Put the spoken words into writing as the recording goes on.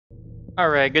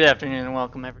Alright, good afternoon and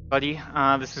welcome everybody.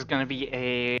 This is going to be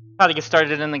a how to get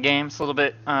started in the game. It's a little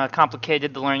bit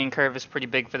complicated. The learning curve is pretty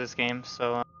big for this game,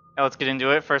 so let's get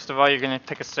into it. First of all, you're going to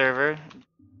pick a server,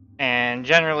 and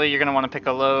generally you're going to want to pick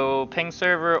a low ping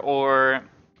server or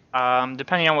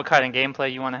depending on what kind of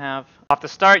gameplay you want to have. Off the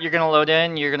start, you're going to load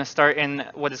in. You're going to start in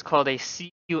what is called a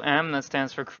CQM, that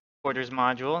stands for Crew Quarters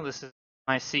Module. This is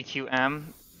my CQM.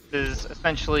 This is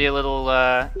essentially a little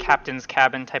captain's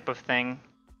cabin type of thing.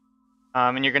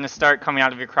 And you're going to start coming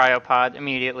out of your cryopod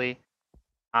immediately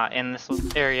in this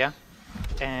little area.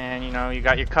 And you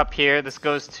got your cup here. This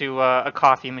goes to a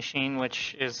coffee machine,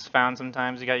 which is found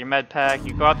sometimes. You got your med pack.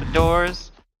 You go out the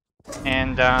doors,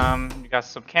 and you got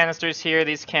some canisters here.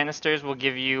 These canisters will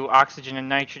give you oxygen and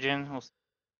nitrogen. We'll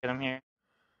get them here.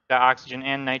 Got oxygen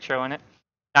and nitro in it.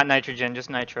 Not nitrogen, just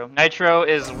nitro. Nitro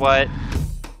is what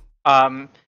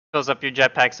fills up your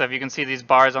jetpack. So if you can see these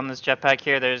bars on this jetpack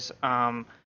here, there's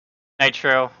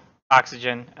nitro,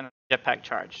 oxygen, and a jetpack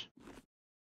charge.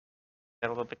 Get a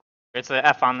little bit. It's an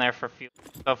F on there for fuel.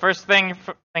 So first things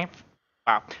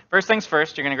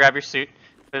first. You're gonna grab your suit,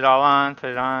 put it all on, put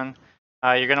it on.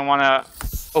 You're gonna want to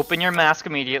open your mask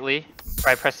immediately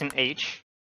by pressing H,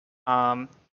 and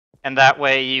that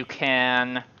way you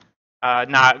can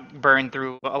not burn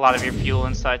through a lot of your fuel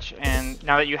and such. And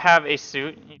now that you have a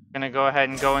suit, you're gonna go ahead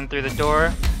and go in through the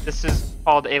door. This is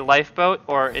called a lifeboat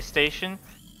or a station.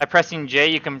 By pressing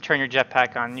J, you can turn your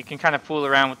jetpack on. You can kind of fool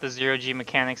around with the zero-G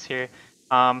mechanics here.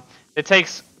 It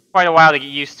takes quite a while to get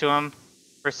used to them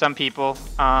for some people.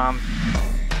 It's a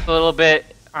little bit,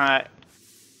 I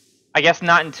guess,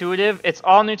 not intuitive. It's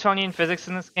all Newtonian physics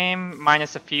in this game,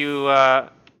 minus a few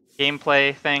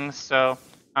gameplay things. So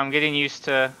getting used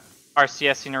to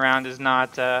RCSing around is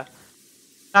not the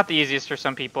easiest for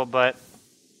some people, but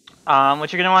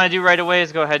what you're going to want to do right away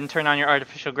is go ahead and turn on your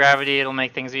artificial gravity. It'll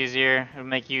make things easier. It'll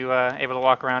make you able to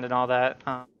walk around and all that.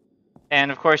 And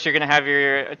of course, you're going to have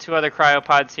your two other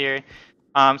cryopods here.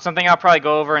 Something I'll probably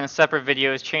go over in a separate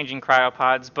video is changing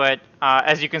cryopods, but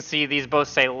as you can see, these both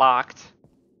say locked.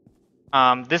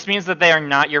 This means that they are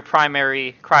not your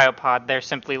primary cryopod. They're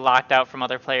simply locked out from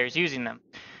other players using them.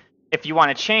 If you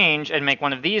want to change and make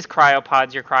one of these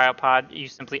cryopods your cryopod, you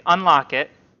simply unlock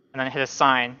it and then hit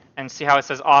assign, and see how it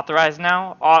says authorized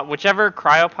now? Whichever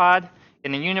cryopod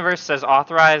in the universe says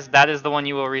authorized, that is the one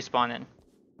you will respawn in.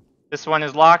 This one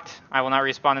is locked, I will not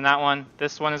respawn in that one.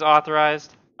 This one is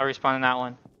authorized, I'll respawn in that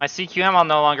one. My CQM, I'll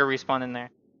no longer respawn in there.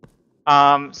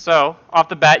 So, off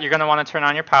the bat, you're going to want to turn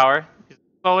on your power.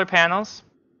 Solar panels,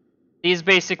 these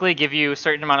basically give you a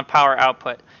certain amount of power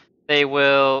output. They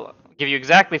will give you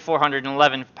exactly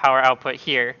 411 power output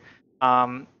here.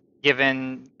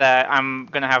 Given that I'm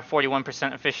going to have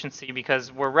 41% efficiency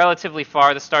because we're relatively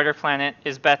far. The starter planet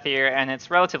is Bethier, and it's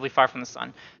relatively far from the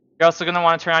sun. You're also going to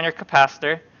want to turn on your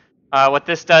capacitor. What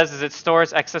this does is it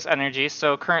stores excess energy,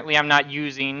 so currently I'm not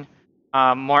using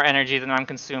more energy than I'm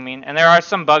consuming. And there are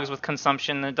some bugs with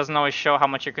consumption. It doesn't always show how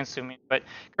much you're consuming, but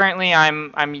currently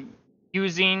I'm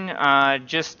using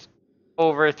just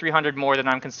over 300 more than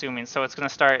I'm consuming, so it's going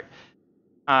to start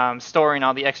storing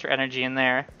all the extra energy in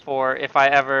there for if I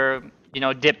ever,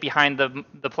 dip behind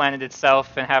the planet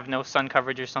itself and have no sun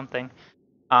coverage or something,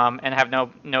 and have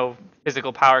no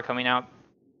physical power coming out.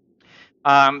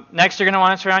 Next, you're going to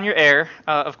want to turn on your air.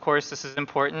 Of course, this is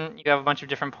important. You have a bunch of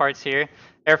different parts here.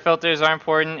 Air filters are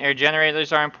important. Air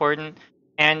generators are important.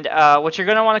 And what you're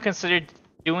going to want to consider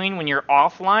doing when you're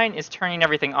offline is turning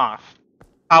everything off.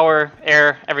 Power,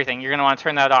 air, everything. You're going to want to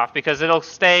turn that off because it'll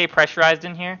stay pressurized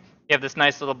in here. You have this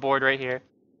nice little board right here.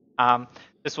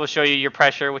 This will show you your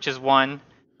pressure, which is 1.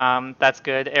 That's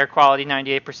good. Air quality,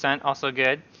 98%, also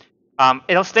good.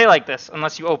 It'll stay like this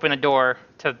unless you open a door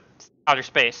to outer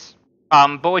space.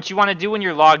 But what you want to do when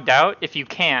you're logged out, if you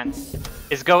can,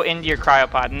 is go into your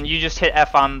cryopod, and you just hit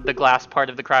F on the glass part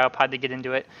of the cryopod to get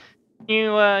into it.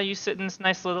 You sit in this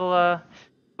nice little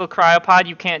cryopod.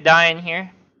 You can't die in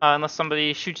here unless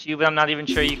somebody shoots you, but I'm not even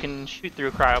sure you can shoot through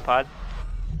a cryopod.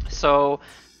 So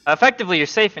effectively, you're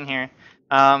safe in here.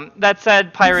 That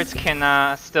said, pirates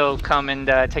can still come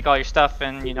and take all your stuff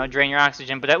and drain your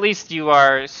oxygen, but at least you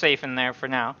are safe in there for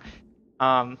now.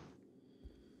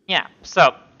 Yeah.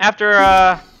 So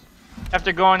after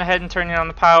going ahead and turning on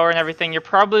the power and everything, you're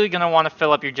probably going to want to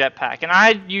fill up your jetpack. And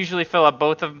I usually fill up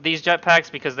both of these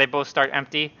jetpacks because they both start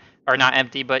empty, or not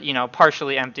empty, but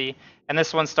partially empty. And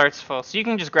this one starts full. So you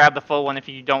can just grab the full one if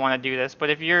you don't want to do this.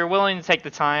 But if you're willing to take the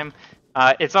time,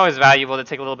 it's always valuable to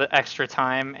take a little bit extra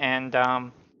time.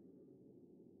 And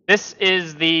this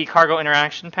is the cargo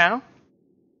interaction panel.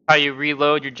 How you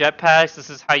reload your jetpacks. This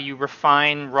is how you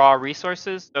refine raw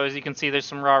resources. So as you can see, there's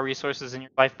some raw resources in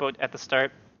your lifeboat at the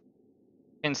start.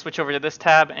 can switch over to this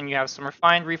tab and you have some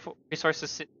refined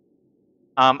resources.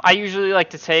 I usually like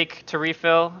to take to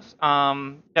refill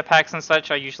jetpacks and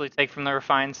such. I usually take from the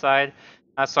refined side,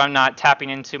 so I'm not tapping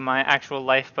into my actual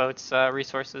lifeboat's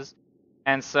resources.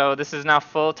 And so this is now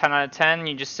full, 10 out of 10.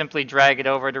 You just simply drag it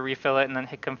over to refill it and then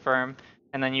hit confirm,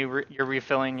 and then you're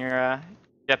refilling your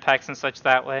jetpacks and such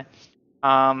that way.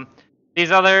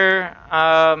 These other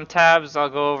tabs I'll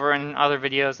go over in other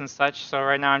videos and such. So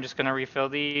right now I'm just going to refill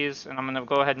these, and I'm going to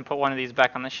go ahead and put one of these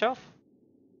back on the shelf.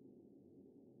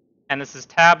 And this is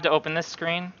tab to open this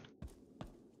screen.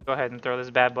 Go ahead and throw this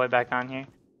bad boy back on here.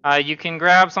 You can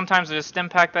grab, sometimes there's a stim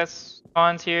pack that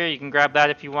spawns here. You can grab that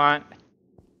if you want.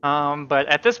 But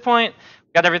at this point,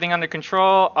 we got everything under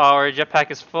control. Our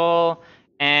jetpack is full,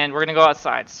 and we're going to go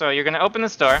outside. So you're going to open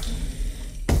this door,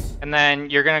 and then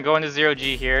you're going to go into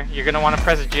 0G here. You're going to want to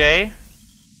press J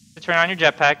to turn on your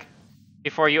jetpack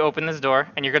before you open this door,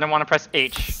 and you're going to want to press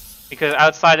H, because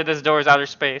outside of this door is outer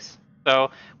space.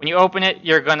 So when you open it,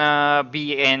 you're gonna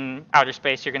be in outer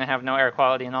space. You're gonna have no air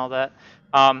quality and all that.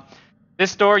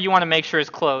 This door you want to make sure is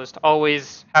closed.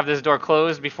 Always have this door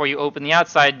closed before you open the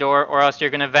outside door, or else you're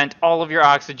gonna vent all of your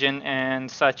oxygen and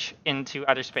such into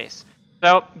outer space.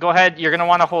 So go ahead. You're gonna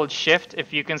want to hold Shift.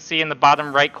 If you can see in the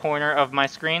bottom right corner of my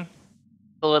screen,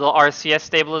 the little RCS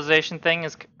stabilization thing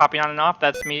is popping on and off.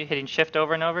 That's me hitting Shift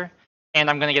over and over, and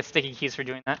I'm gonna get sticky keys for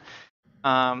doing that.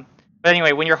 But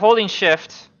anyway, when you're holding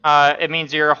Shift, it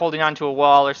means you're holding onto a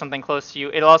wall or something close to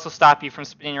you. It'll also stop you from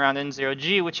spinning around in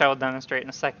 0G, which I will demonstrate in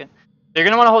a second. So you're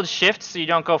going to want to hold Shift so you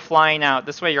don't go flying out.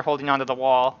 This way you're holding onto the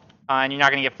wall, and you're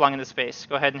not going to get flung into space.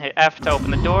 Go ahead and hit F to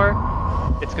open the door.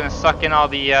 It's going to suck in all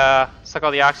the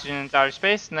oxygen into outer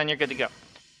space, and then you're good to go.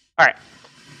 All right,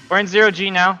 we're in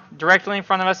 0G now. Directly in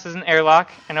front of us is an airlock,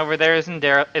 and over there is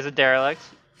a derelict.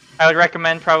 I would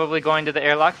recommend probably going to the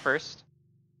airlock first.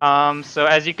 So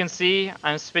as you can see,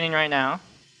 I'm spinning right now,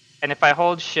 and if I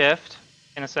hold Shift,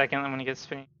 in a second, I'm going to get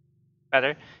spinning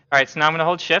better. Alright, so now I'm going to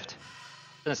hold Shift.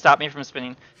 It's going to stop me from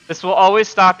spinning. This will always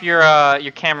stop your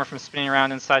camera from spinning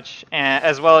around and such,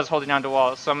 as well as holding onto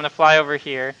walls. So I'm going to fly over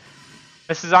here.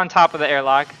 This is on top of the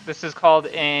airlock. This is called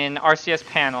an RCS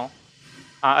panel,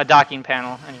 a docking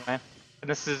panel, anyway.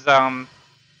 And this is the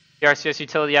RCS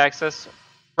utility access.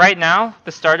 Right now,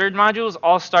 the starter modules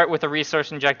all start with a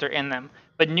resource injector in them.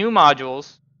 But new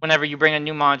modules, whenever you bring a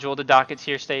new module to dock it to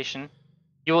your station,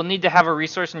 you will need to have a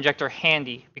resource injector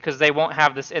handy, because they won't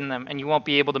have this in them, and you won't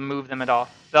be able to move them at all.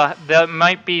 They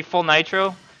might be full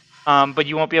nitro, but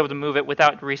you won't be able to move it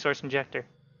without the resource injector.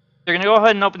 You're going to go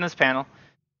ahead and open this panel.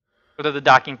 Go to the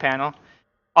docking panel.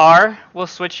 R will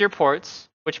switch your ports,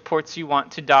 which ports you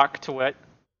want to dock to it.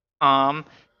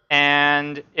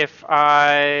 And if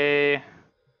I...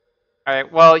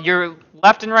 Alright, well, your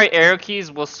left and right arrow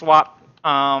keys will swap,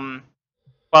 all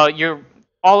of your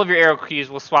arrow keys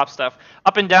will swap stuff.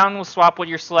 Up and down will swap what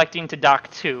you're selecting to dock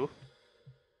to.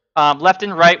 Left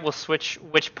and right will switch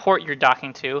which port you're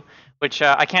docking to, which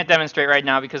I can't demonstrate right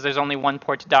now because there's only one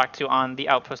port to dock to on the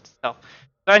outpost itself.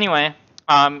 So anyway,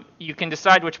 you can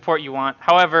decide which port you want.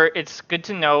 However, it's good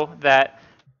to know that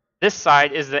this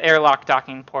side is the airlock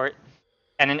docking port,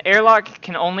 and an airlock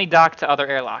can only dock to other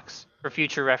airlocks, for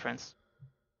future reference.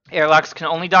 Airlocks can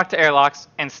only dock to airlocks,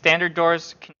 and standard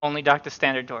doors can only dock to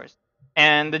standard doors.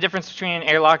 And the difference between an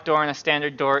airlock door and a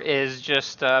standard door is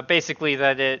just basically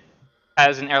that it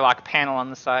has an airlock panel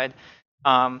on the side.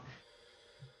 But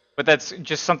that's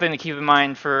just something to keep in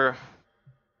mind for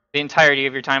the entirety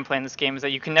of your time playing this game, is that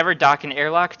you can never dock an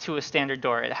airlock to a standard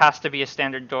door. It has to be a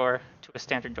standard door to a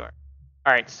standard door.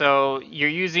 Alright, so you're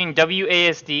using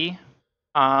WASD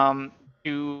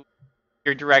to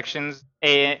your directions.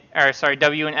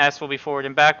 W and S will be forward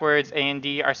and backwards. A and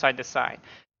D are side to side.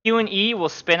 Q and E will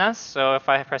spin us. So if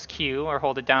I press Q or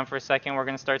hold it down for a second, we're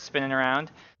going to start spinning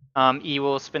around. E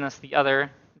will spin us the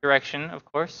other direction, of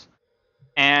course.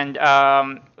 And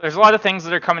there's a lot of things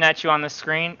that are coming at you on the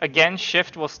screen. Again,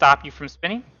 Shift will stop you from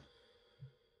spinning.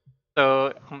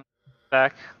 So I'm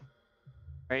back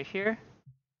right here.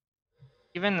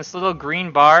 Even this little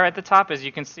green bar at the top, as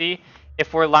you can see,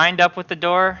 if we're lined up with the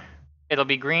door, it'll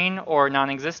be green or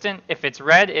non-existent. If it's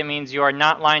red, it means you are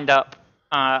not lined up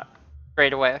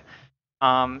straight away.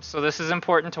 So this is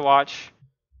important to watch,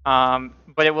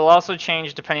 but it will also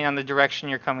change depending on the direction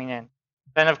you're coming in.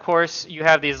 Then, of course, you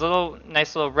have these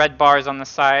nice little red bars on the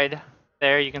side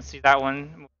there. You can see that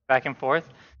one back and forth.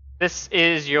 This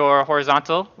is your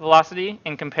horizontal velocity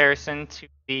in comparison to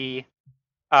the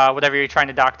whatever you're trying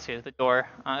to dock to, the door,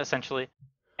 essentially.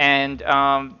 And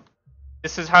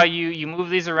this is how you move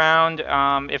these around.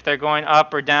 If they're going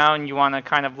up or down, you want to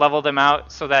kind of level them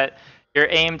out so that you're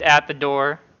aimed at the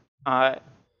door.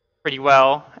 pretty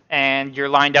well, and you're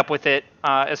lined up with it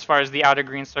as far as the outer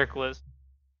green circle is.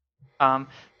 So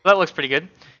that looks pretty good.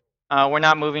 We're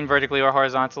not moving vertically or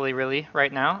horizontally really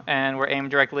right now, and we're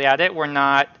aimed directly at it. We're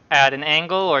not at an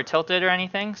angle or tilted or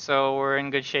anything, so we're in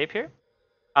good shape here.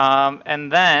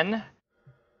 And then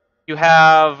you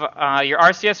have your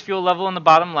RCS fuel level in the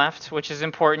bottom left, which is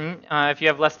important. If you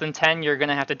have less than 10, you're going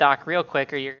to have to dock real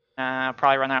quick, or you're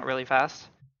probably run out really fast.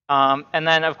 And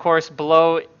then, of course,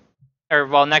 below, or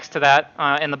well, next to that,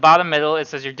 in the bottom middle, it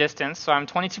says your distance. So I'm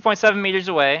 22.7 meters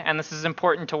away, and this is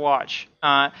important to watch.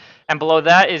 And below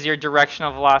that is your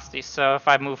directional velocity. So if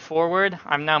I move forward,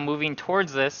 I'm now moving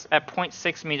towards this at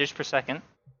 0.6 meters per second,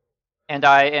 and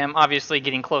I am obviously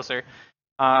getting closer.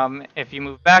 If you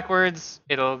move backwards,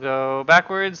 it'll go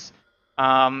backwards.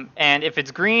 And if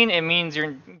it's green, it means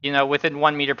you're within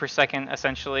 1 meter per second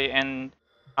essentially. And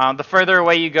the further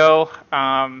away you go,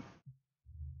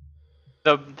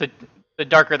 the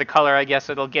darker the color, I guess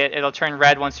it'll get. It'll turn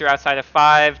red once you're outside of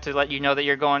 5 to let you know that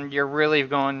you're really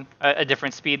going a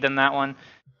different speed than that one,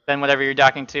 than whatever you're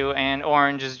docking to. And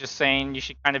orange is just saying you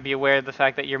should kind of be aware of the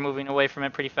fact that you're moving away from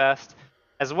it pretty fast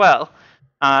as well.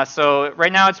 So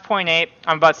right now it's 0.8.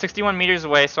 I'm about 61 meters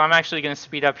away, so I'm actually going to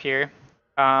speed up here.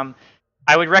 I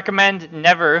would recommend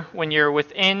never, when you're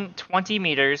within 20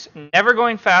 meters, never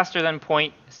going faster than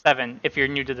 0.7 if you're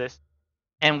new to this.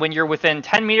 And when you're within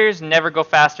 10 meters, never go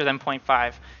faster than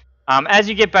 0.5. As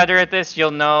you get better at this,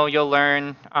 you'll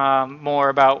learn more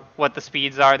about what the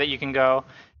speeds are that you can go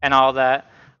and all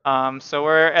that. So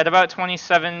we're at about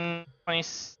 27,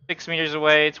 26 meters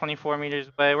away, 24 meters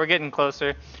away. We're getting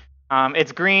closer.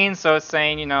 It's green, so it's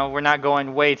saying, we're not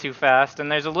going way too fast.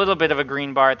 And there's a little bit of a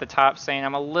green bar at the top saying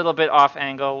I'm a little bit off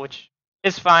angle, which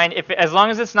is fine. As long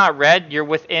as it's not red, you're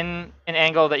within an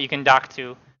angle that you can dock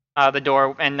to the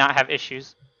door and not have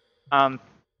issues. So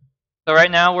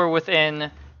right now we're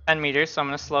within 10 meters, so I'm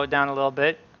going to slow it down a little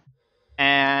bit.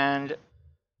 And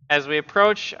as we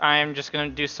approach, I'm just going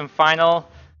to do some final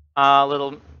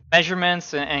little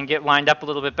measurements and get lined up a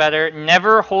little bit better.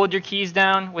 Never hold your keys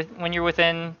down when you're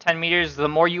within 10 meters. The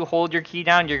more you hold your key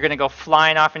down, you're going to go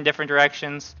flying off in different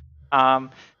directions.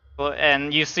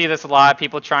 And you see this a lot,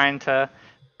 people trying to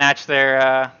match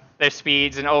their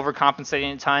speeds and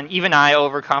overcompensating a ton. Even I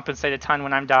overcompensate a ton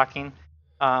when I'm docking.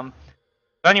 But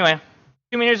anyway,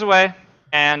 2 meters away,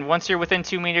 and once you're within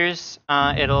 2 meters,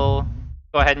 it'll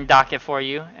go ahead and dock it for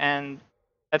you, and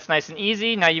that's nice and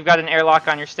easy. Now you've got an airlock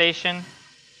on your station.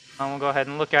 We'll go ahead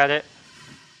and look at it.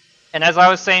 And as I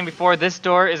was saying before, this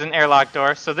door is an airlock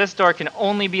door, so this door can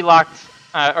only be locked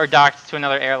or docked to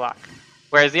another airlock.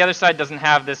 Whereas the other side doesn't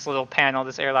have this little panel,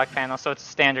 this airlock panel, so it's a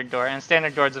standard door. And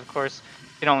standard doors, of course,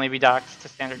 can only be docked to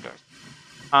standard doors.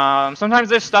 Sometimes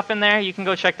there's stuff in there. You can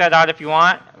go check that out if you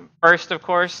want. First, of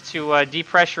course, to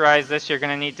depressurize this, you're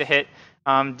going to need to hit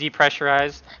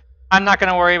depressurize. I'm not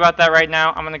going to worry about that right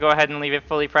now. I'm going to go ahead and leave it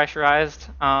fully pressurized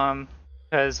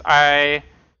because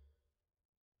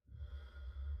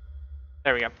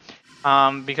there we go.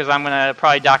 Because I'm going to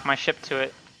probably dock my ship to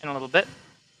it in a little bit.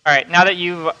 All right, now that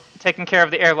you've taken care of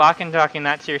the airlock and docking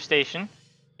that to your station,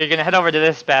 you're going to head over to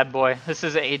this bad boy. This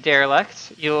is a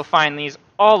derelict. You'll find these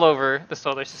all over the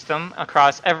solar system,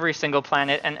 across every single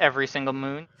planet and every single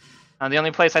moon. The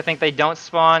only place I think they don't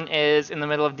spawn is in the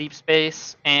middle of deep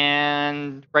space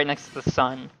and right next to the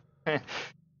sun.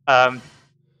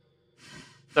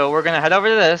 So we're going to head over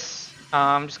to this.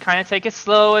 Just kind of take it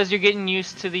slow as you're getting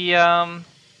used to the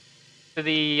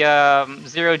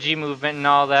zero-G movement and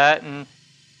all that. And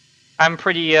I'm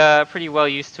pretty well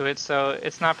used to it, so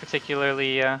it's not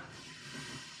particularly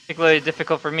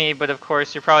difficult for me. But of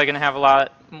course, you're probably going to have a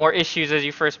lot more issues as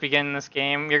you first begin in this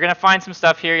game. You're going to find some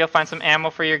stuff here. You'll find some ammo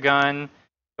for your gun.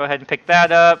 Go ahead and pick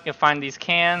that up. You'll find these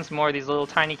cans, more of these little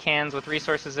tiny cans with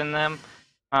resources in them.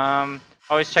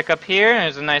 Always check up here.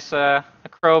 There's a nice a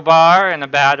crowbar and a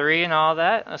battery and all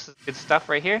that. This is good stuff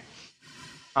right here.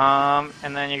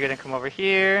 And then you're going to come over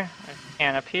here. There's a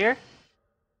can up here.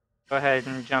 Go ahead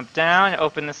and jump down and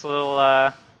open this little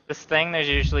this thing. There's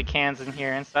usually cans in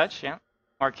here and such. Yeah,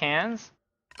 more cans.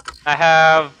 I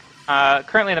have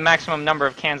currently the maximum number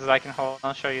of cans that I can hold.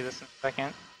 I'll show you this in a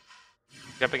second.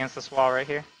 Get up against this wall right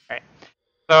here. All right.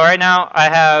 So right now I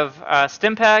have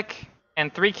stim pack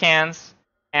and 3 cans,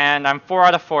 and I'm 4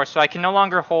 out of 4. So I can no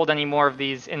longer hold any more of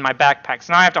these in my backpack.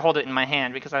 So now I have to hold it in my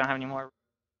hand because I don't have any more.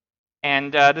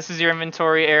 And this is your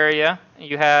inventory area.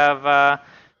 You have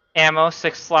ammo,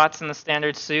 6 slots in the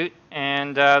standard suit,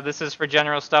 and this is for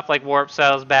general stuff like warp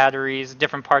cells, batteries,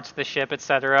 different parts of the ship,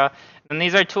 etc. And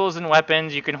these are tools and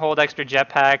weapons. You can hold extra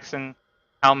jetpacks and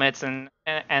helmets and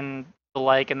the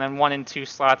like, and then 1 and 2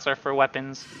 slots are for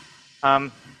weapons.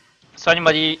 So So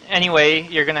anyway,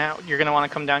 you're gonna want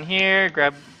to come down here,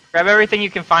 grab everything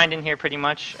you can find in here, pretty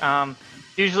much.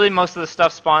 Usually, most of the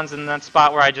stuff spawns in that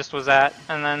spot where I just was at,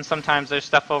 and then sometimes there's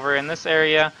stuff over in this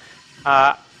area.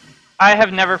 I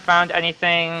have never found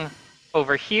anything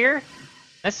over here,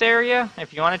 this area.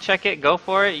 If you want to check it, go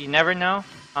for it. You never know.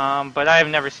 But I have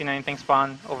never seen anything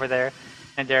spawn over there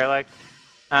in derelict.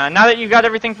 Now that you got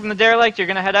everything from the derelict, you're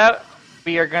gonna head out.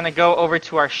 We are gonna go over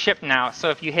to our ship now.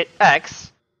 So if you hit X,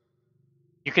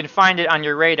 you can find it on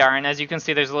your radar, and as you can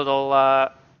see, there's a little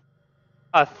a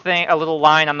little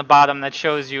line on the bottom that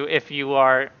shows you if you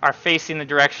are facing the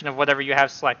direction of whatever you have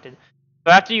selected.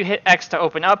 So after you hit X to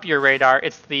open up your radar,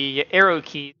 it's the arrow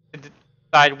key to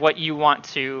decide what you want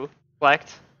to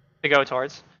select to go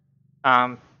towards.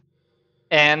 And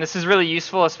this is really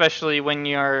useful, especially when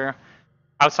you're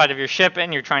outside of your ship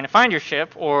and you're trying to find your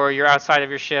ship, or you're outside of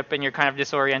your ship and you're kind of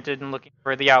disoriented and looking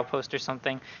for the outpost or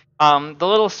something. The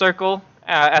little circle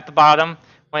at the bottom,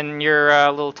 when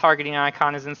your little targeting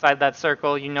icon is inside that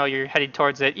circle, you know you're headed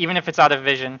towards it. Even if it's out of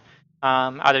vision,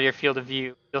 out of your field of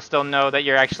view, you'll still know that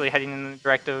you're actually heading in the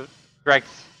direct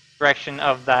direction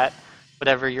of that,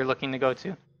 whatever you're looking to go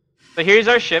to. So here's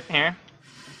our ship here,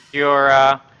 your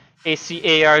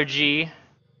ACARG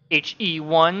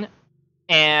HE1,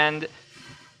 and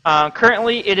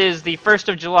currently it is the 1st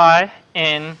of July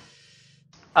in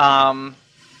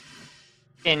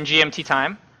GMT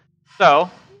time.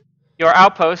 So your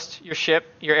outpost, your ship,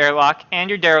 your airlock, and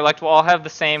your derelict will all have the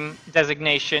same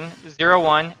designation,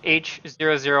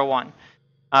 01H001.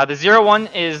 The 01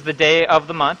 is the day of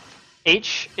the month.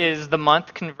 H is the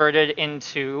month converted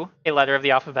into a letter of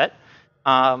the alphabet,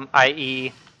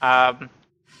 i.e.,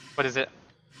 what is it?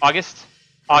 August?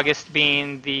 August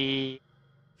being the...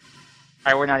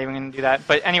 Alright, we're not even going to do that.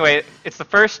 But anyway, it's the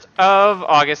 1st of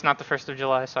August, not the 1st of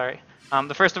July, sorry.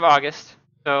 The 1st of August.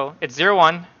 So it's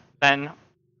 01, then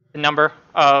the number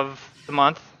of the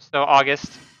month, so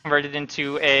August, converted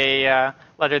into a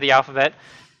letter of the alphabet.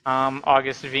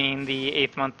 August being the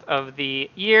 8th month of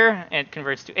the year, it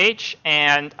converts to H,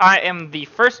 and I am the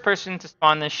first person to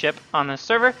spawn this ship on this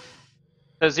server,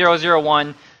 so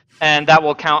 001, and that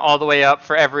will count all the way up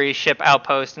for every ship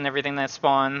outpost and everything that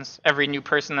spawns, every new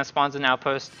person that spawns an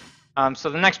outpost. So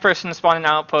the next person to spawn an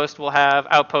outpost will have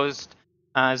outpost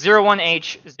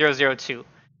 01H002,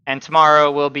 and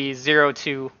tomorrow will be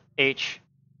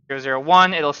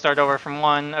 02H001. It'll start over from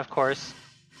 1, of course.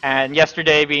 And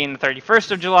yesterday, being the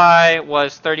 31st of July,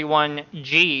 was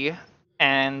 31G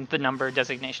and the number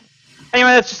designation.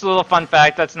 Anyway, that's just a little fun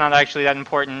fact. That's not actually that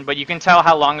important, but you can tell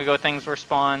how long ago things were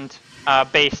spawned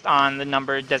based on the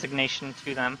number designation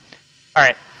to them.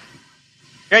 Alright.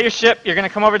 You're at your ship. You're going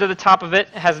to come over to the top of it.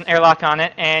 It has an airlock on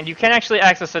it, and you can actually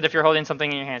access it if you're holding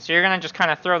something in your hand. So you're going to just kind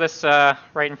of throw this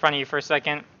right in front of you for a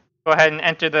second. Go ahead and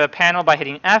enter the panel by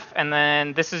hitting F, and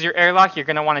then this is your airlock. You're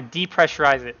going to want to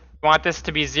depressurize it. You want this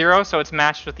to be 0, so it's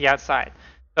matched with the outside.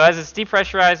 So as it's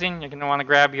depressurizing, you're going to want to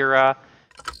grab your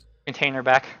container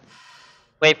back.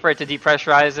 Wait for it to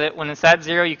depressurize it. When it's at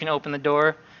 0, you can open the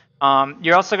door.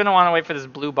 You're also going to want to wait for this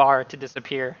blue bar to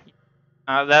disappear.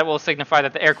 That will signify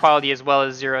that the air quality as well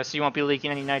is 0, so you won't be leaking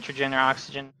any nitrogen or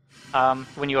oxygen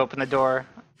when you open the door.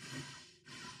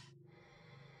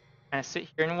 Kind of sit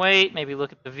here and wait, maybe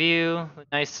look at the view.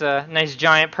 Nice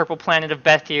giant purple planet of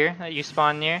Beth here that you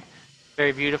spawn near.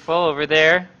 Very beautiful over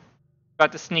there.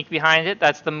 About to sneak behind it,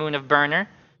 that's the moon of Burner.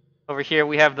 Over here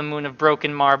we have the moon of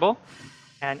Broken Marble.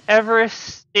 And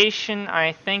Everest Station,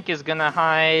 I think, is going to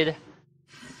hide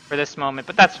for this moment,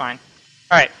 but that's fine.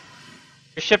 Alright,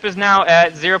 your ship is now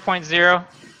at 0.0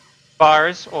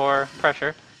 bars, or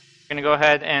pressure. You're going to go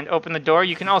ahead and open the door.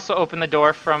 You can also open the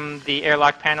door from the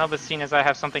airlock panel, but seeing as I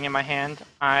have something in my hand,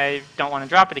 I don't want to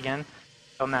drop it again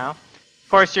until now. Of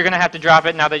course, you're going to have to drop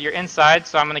it now that you're inside,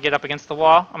 so I'm going to get up against the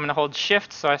wall. I'm going to hold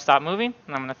shift so I stop moving,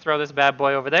 and I'm going to throw this bad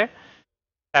boy over there.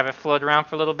 Have it float around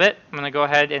for a little bit. I'm going to go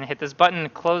ahead and hit this button to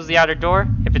close the outer door.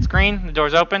 If it's green, the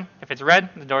door's open. If it's red,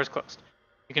 the door's closed.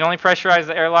 You can only pressurize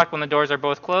the airlock when the doors are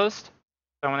both closed. So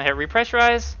I'm going to hit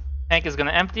repressurize. Tank is going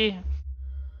to empty,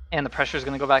 and the pressure is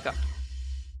going to go back up.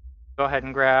 Go ahead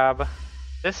and grab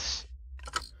this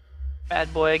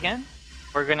bad boy again.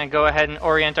 We're going to go ahead and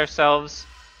orient ourselves.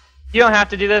 You don't have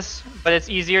to do this, but it's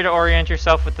easier to orient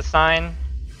yourself with the sign.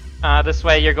 This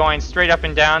way you're going straight up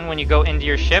and down when you go into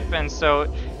your ship, and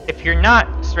so if you're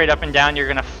not straight up and down, you're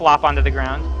going to flop onto the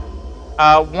ground.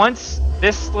 Once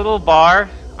this little bar,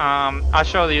 I'll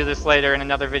show you this later in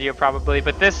another video probably,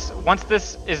 but once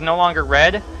this is no longer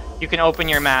red, you can open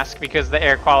your mask because the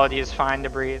air quality is fine to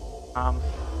breathe.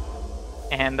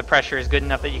 and the pressure is good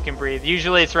enough that you can breathe.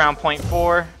 Usually it's around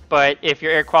 0.4, but if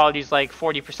your air quality is like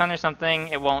 40% or something,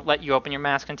 it won't let you open your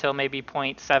mask until maybe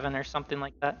 0.7 or something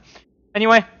like that.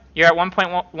 Anyway, you're at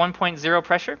 1.0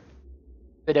 pressure.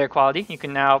 Good air quality. You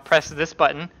can now press this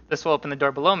button. This will open the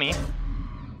door below me,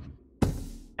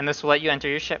 and this will let you enter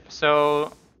your ship.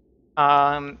 So,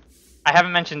 I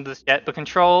haven't mentioned this yet, but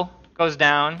control goes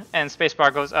down and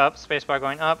spacebar goes up. Spacebar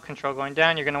going up, control going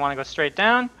down. You're going to want to go straight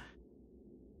down.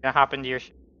 You're going to hop into your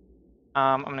ship.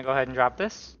 I'm going to go ahead and drop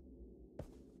this.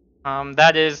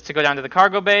 That is to go down to the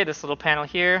cargo bay, this little panel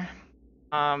here.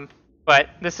 But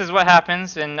this is what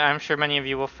happens, and I'm sure many of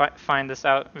you will find this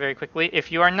out very quickly.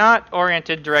 If you are not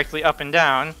oriented directly up and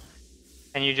down,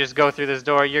 and you just go through this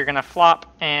door, you're going to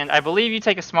flop, and I believe you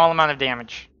take a small amount of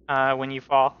damage when you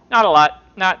fall. Not a lot,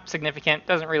 not significant,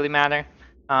 doesn't really matter.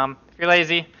 If you're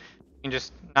lazy, you can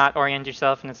just not orient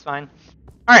yourself and it's fine.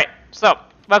 Alright, so,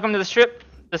 welcome to the ship.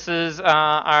 This is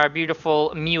our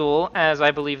beautiful mule, as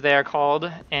I believe they are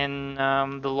called in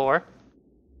the lore.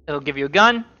 It'll give you a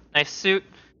gun, nice suit,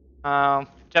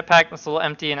 jetpack that's a little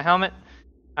empty, and a helmet.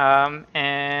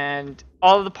 And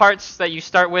all of the parts that you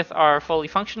start with are fully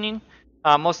functioning.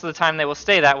 Most of the time they will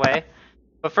stay that way.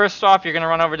 But first off, you're going to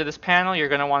run over to this panel. You're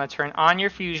going to want to turn on your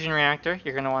fusion reactor.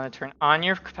 You're going to want to turn on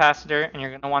your capacitor. And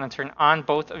you're going to want to turn on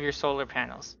both of your solar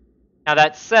panels. Now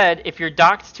that said, if you're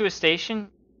docked to a station,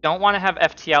 you don't want to have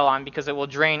FTL on because it will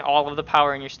drain all of the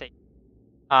power in your station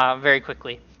very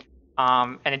quickly.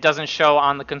 And it doesn't show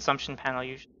on the consumption panel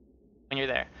usually when you're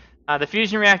there. The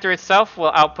fusion reactor itself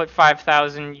will output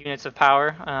 5,000 units of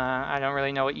power. I don't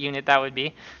really know what unit that would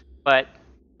be, but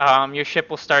your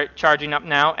ship will start charging up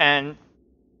now. And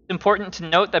it's important to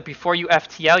note that before you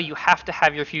FTL, you have to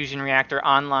have your fusion reactor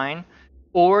online,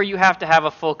 or you have to have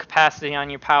a full capacity on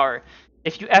your power.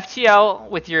 If you FTL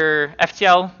with your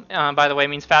FTL, by the way,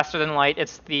 means faster than light.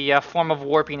 It's the form of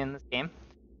warping in this game.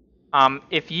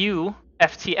 If you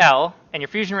FTL and your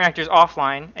fusion reactor is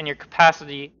offline and your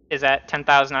capacity is at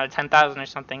 10,000 out of 10,000 or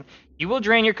something, you will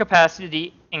drain your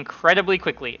capacity incredibly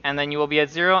quickly, and then you will be at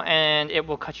 0 and it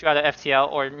will cut you out of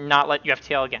FTL or not let you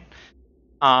FTL again.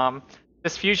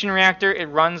 This fusion reactor, it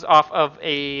runs off of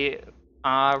a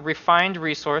refined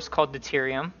resource called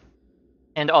deuterium,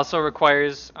 and also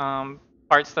requires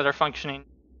parts that are functioning.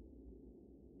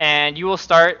 And you will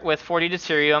start with 40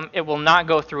 deuterium. It will not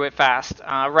go through it fast.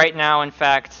 Right now, in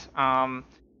fact,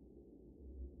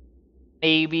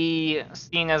 maybe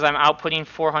seeing as I'm outputting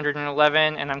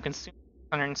 411 and I'm consuming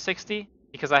 160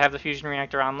 because I have the fusion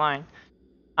reactor online,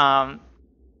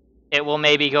 it will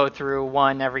maybe go through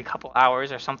one every couple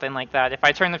hours or something like that. If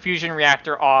I turn the fusion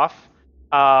reactor off,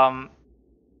 I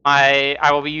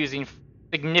will be using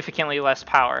significantly less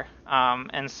power,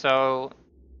 and so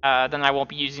then I won't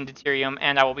be using deuterium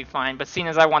and I will be fine. But seeing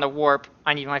as I want to warp,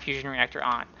 I need my fusion reactor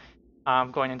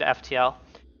on, going into FTL.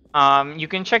 You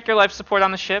can check your life support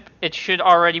on the ship. It should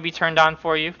already be turned on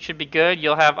for you. It should be good.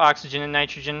 You'll have oxygen and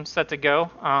nitrogen set to go.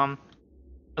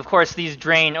 Of course, these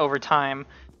drain over time,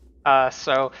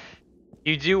 so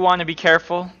you do want to be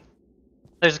careful.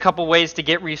 There's a couple ways to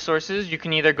get resources. You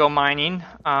can either go mining,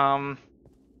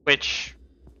 which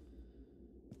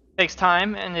takes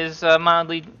time and is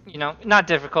mildly, not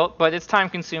difficult, but it's time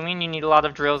consuming. You need a lot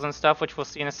of drills and stuff, which we'll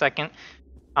see in a second.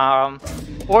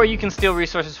 Or you can steal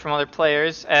resources from other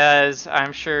players, as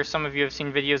I'm sure some of you have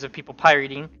seen videos of people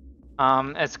pirating.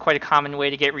 It's quite a common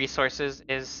way to get resources,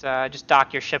 is just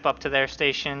dock your ship up to their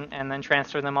station and then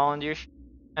transfer them all into your ship.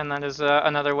 And that is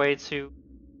another way to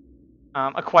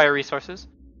acquire resources.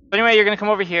 But anyway, you're going to come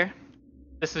over here.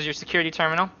 This is your security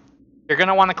terminal. You're going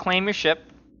to want to claim your ship.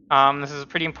 This is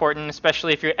pretty important,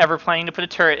 especially if you're ever planning to put a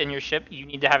turret in your ship. You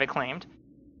need to have it claimed.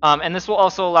 And this will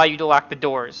also allow you to lock the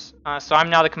doors. So I'm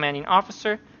now the commanding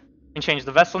officer. You can change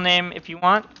the vessel name if you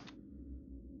want.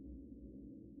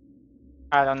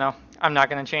 I don't know. I'm not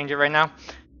going to change it right now.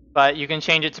 But you can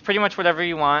change it to pretty much whatever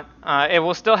you want. It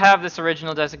will still have this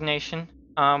original designation,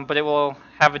 but it will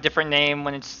have a different name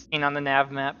when it's seen on the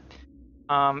nav map.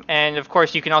 And of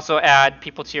course, you can also add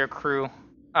people to your crew,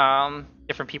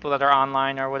 different people that are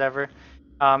online or whatever.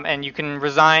 And you can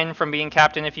resign from being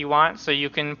captain if you want, so you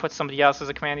can put somebody else as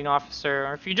a commanding officer,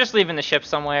 or if you're just leaving the ship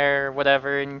somewhere or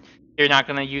whatever and you're not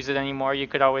going to use it anymore, you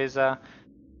could always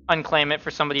unclaim it for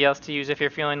somebody else to use if you're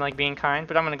feeling like being kind,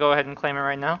 but I'm going to go ahead and claim it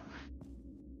right now.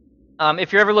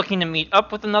 If you're ever looking to meet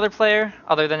up with another player,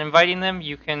 other than inviting them,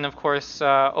 you can, of course,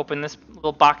 open this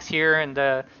little box here and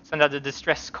send out a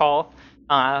distress call.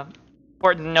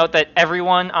 Important to note that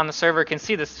everyone on the server can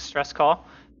see this distress call.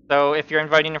 So if you're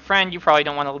inviting a friend, you probably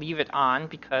don't want to leave it on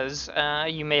because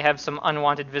you may have some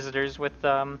unwanted visitors with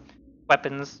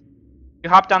weapons. You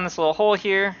hop down this little hole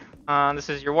here. This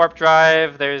is your warp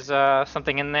drive. There's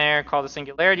something in there called a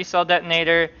singularity cell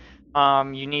detonator.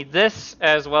 You need this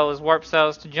as well as warp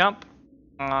cells to jump.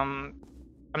 I'm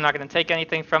not going to take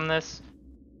anything from this.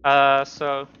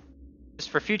 So just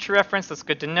for future reference, that's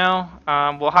good to know.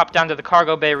 We'll hop down to the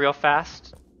cargo bay real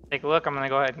fast. Take a look. I'm going to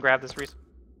go ahead and grab this resource.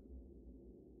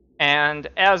 And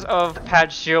as of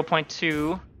patch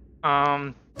 0.2,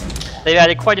 they've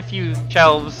added quite a few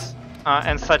shelves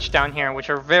and such down here, which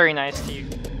are very nice to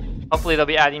use. Hopefully they'll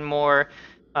be adding more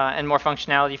and more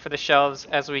functionality for the shelves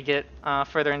as we get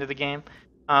further into the game.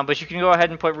 But you can go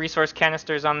ahead and put resource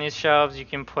canisters on these shelves. You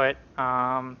can put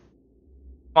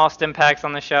small stim packs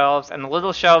on the shelves, and the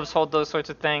little shelves hold those sorts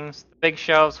of things. The big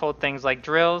shelves hold things like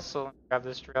drills. So let me grab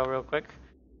this drill real quick.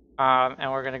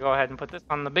 And we're going to go ahead and put this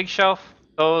on the big shelf.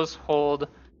 Those hold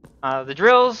the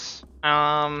drills.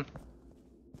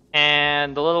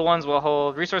 And the little ones will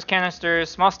hold resource canisters,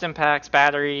 small stim packs,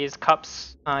 batteries,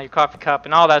 cups, your coffee cup,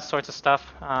 and all that sorts of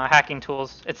stuff, hacking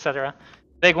tools, etc.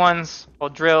 Big ones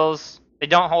hold drills. They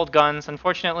don't hold guns,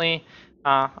 unfortunately.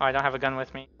 I don't have a gun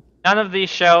with me. None of these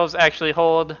shelves actually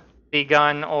hold the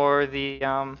gun or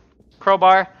the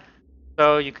crowbar,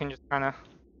 so you can just kind of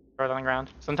throw it on the ground.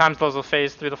 Sometimes those will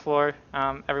phase through the floor.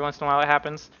 Every once in a while it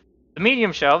happens. The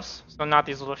medium shelves, so not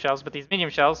these little shelves, but these medium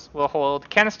shelves will hold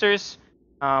canisters.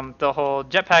 They'll hold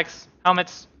jetpacks,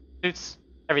 helmets, suits,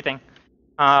 everything.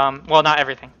 Well, not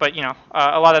everything, but you know,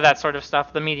 a lot of that sort of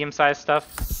stuff, the medium-sized stuff.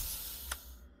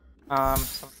 So I'm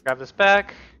gonna grab this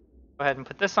back. Go ahead and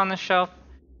put this on this shelf,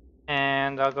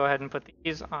 and I'll go ahead and put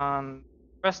these on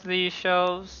the rest of these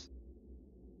shelves.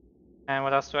 And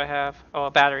what else do I have? Oh,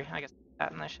 a battery. I guess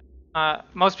that in this shelf.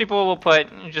 Most people will put,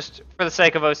 just for the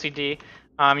sake of OCD,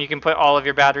 you can put all of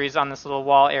your batteries on this little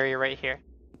wall area right here.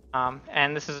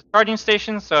 And this is a charging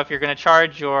station, so if you're going to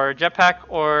charge your jetpack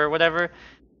or whatever,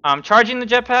 charging the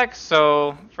jetpack,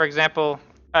 so for example,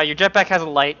 your jetpack has a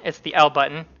light, it's the L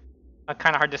button,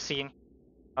 kind of hard to see,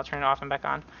 I'll turn it off and back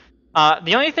on.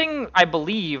 The only thing I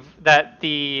believe that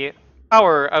the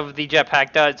power of the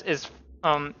jetpack does is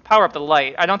power up the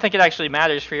light. I don't think it actually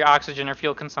matters for your oxygen or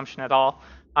fuel consumption at all.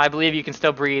 I believe you can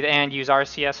still breathe and use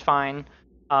RCS fine.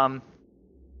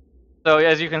 So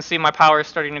as you can see, my power is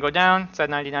starting to go down. It's at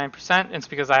 99%. It's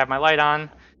because I have my light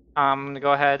on. I'm going to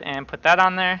go ahead and put that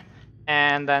on there.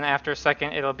 And then after a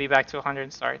second, it'll be back to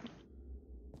 100. Sorry.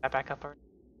 That back up.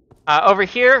 Over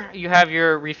here, you have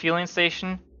your refueling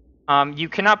station. You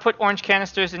cannot put orange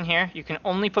canisters in here. You can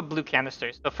only put blue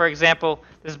canisters. So for example,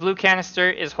 this blue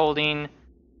canister is holding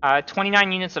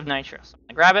 29 units of nitro. So I'm going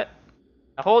to grab it,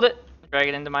 I hold it, drag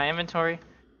it into my inventory.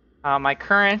 My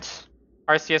current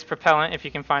RCS propellant, if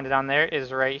you can find it on there,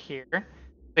 is right here.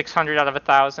 600 out of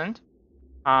 1,000.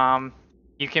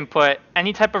 You can put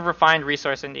any type of refined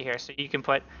resource into here. So you can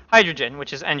put hydrogen,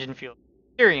 which is engine fuel.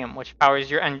 Helium, which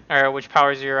powers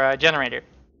your generator.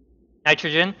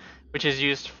 Nitrogen, which is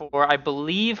used for, I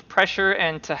believe, pressure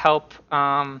and to help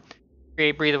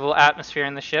create breathable atmosphere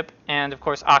in the ship. And of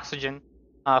course, oxygen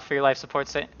for your life support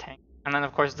tank. And then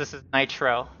of course, this is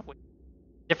nitro, which is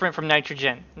different from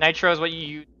nitrogen. Nitro is what you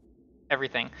use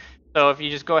everything. So if you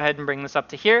just go ahead and bring this up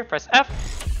to here, press F,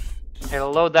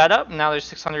 it'll load that up. Now there's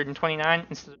 629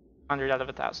 instead of 100 out of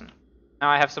 1,000. Now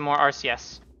I have some more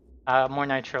RCS, more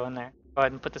nitro in there. Go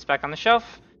ahead and put this back on the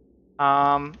shelf.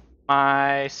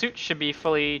 My suit should be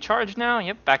fully charged now.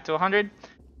 Yep, back to 100.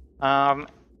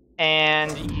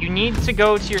 And you need to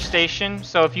go to your station.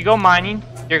 So if you go mining,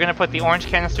 you're going to put the orange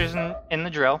canisters in the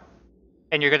drill,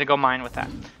 and you're going to go mine with that.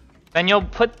 Then you'll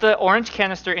put the orange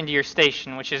canister into your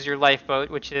station, which is your lifeboat,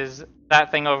 which is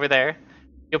that thing over there.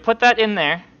 You'll put that in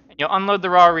there, and you'll unload the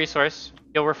raw resource.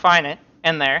 You'll refine it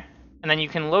in there, and then you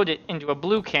can load it into a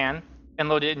blue can and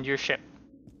load it into your ship.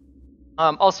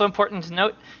 Also important to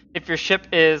note, if your ship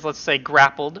is, let's say,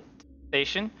 grappled to the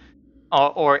station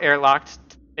or airlocked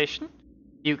to the station,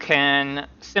 you can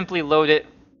simply load it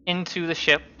into the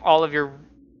ship, all of your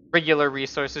regular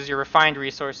resources, your refined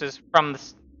resources from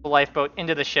the lifeboat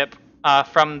into the ship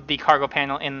from the cargo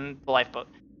panel in the lifeboat.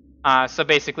 So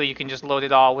basically you can just load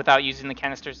it all without using the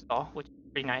canisters at all, which is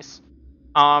pretty nice.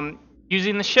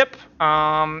 Using the ship,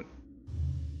 of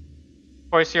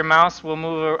course your mouse will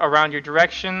move around your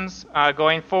directions.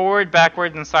 Going forward,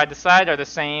 backward, and side to side are the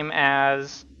same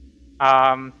as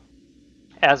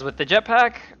with the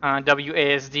jetpack.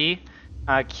 WASD,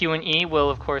 Q and E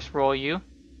will of course roll you,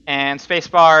 and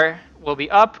spacebar will be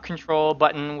up, control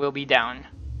button will be down.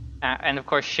 And of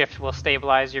course, shift will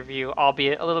stabilize your view,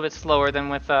 albeit a little bit slower than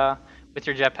with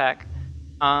your jetpack.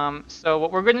 So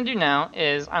what we're going to do now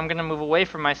is I'm going to move away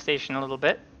from my station a little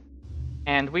bit,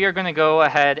 and we are going to go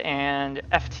ahead and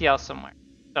FTL somewhere.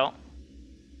 So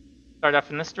start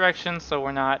off in this direction so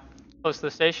we're not close to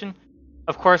the station.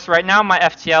 Of course, right now my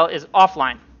FTL is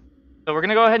offline. So we're going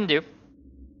to go ahead and do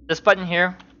this button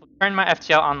here will turn my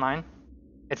FTL online.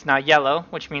 It's now yellow,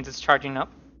 which means it's charging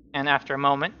up. And after a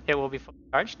moment, it will be fully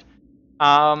charged.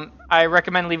 I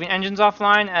recommend leaving engines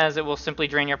offline as it will simply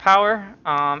drain your power.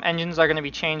 Engines are going to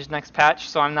be changed next patch,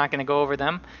 so I'm not going to go over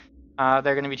them.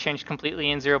 They're going to be changed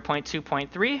completely in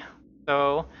 0.2.3.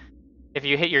 So if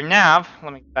you hit your nav,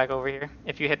 let me go back over here.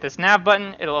 If you hit this nav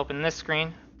button, it'll open this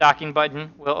screen. Docking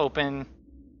button will open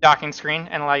docking screen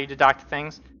and allow you to dock to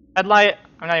things. Headlight,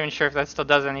 I'm not even sure if that still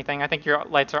does anything. I think your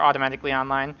lights are automatically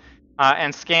online.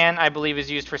 And scan, I believe, is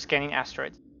used for scanning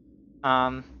asteroids,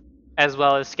 as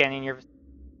well as scanning your.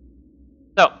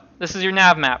 So this is your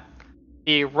nav map.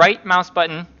 The right mouse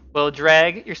button will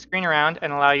drag your screen around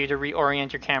and allow you to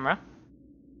reorient your camera.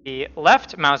 The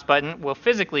left mouse button will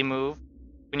physically move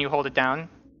when you hold it down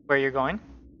where you're going.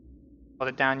 Hold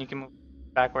it down, you can move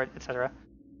backward, etc.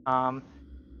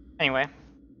 Anyway,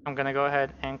 I'm going to go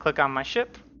ahead and click on my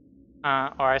ship. Or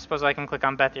I suppose I can click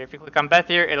on Bethier. If you click on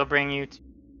Bethier, it'll bring you to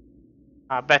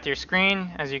Bethier screen.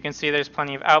 As you can see, there's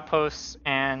plenty of outposts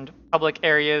and public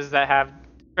areas that have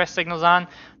distress signals on.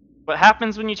 What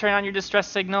happens when you turn on your distress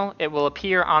signal, it will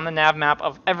appear on the nav map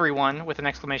of everyone with an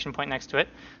exclamation point next to it.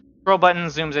 Scroll button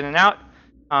zooms in and out.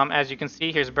 As you can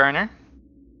see, here's Burner.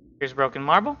 Here's Broken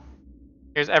Marble.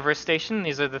 Here's Everest Station.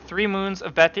 These are the 3 moons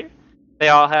of Bethier. They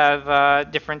all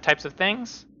have different types of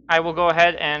things. I will go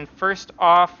ahead and first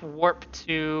off warp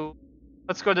to,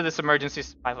 let's go to this emergency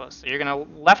supply post. So you're going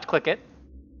to left click it,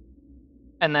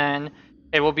 and then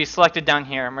it will be selected down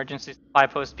here, emergency supply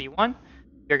post B1.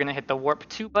 You're going to hit the warp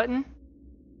 2 button,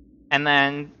 and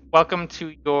then welcome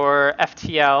to your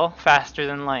FTL faster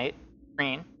than light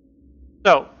screen.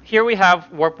 So here we have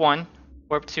warp 1,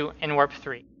 warp 2, and warp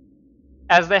 3.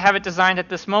 As they have it designed at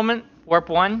this moment, warp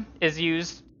 1 is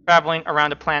used traveling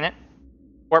around a planet.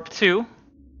 Warp 2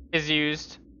 is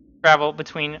used to travel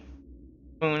between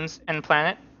moons and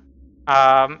planet.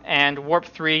 And warp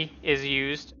 3 is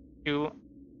used to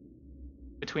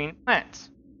between planets.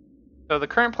 So the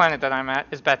current planet that I'm at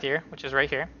is Bethier, which is right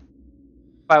here.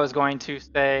 If I was going to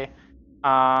say,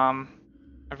 I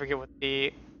forget what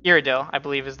the Iridil, I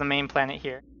believe, is the main planet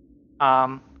here.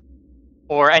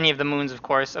 Or any of the moons, of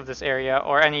course, of this area,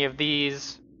 or any of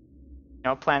these,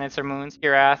 planets or moons,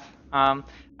 Hirath.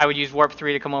 I would use warp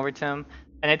 3 to come over to them.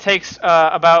 And it takes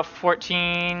about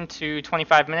 14 to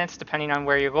 25 minutes, depending on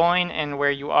where you're going and where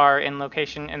you are in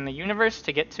location in the universe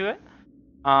to get to it.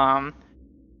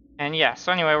 And yeah,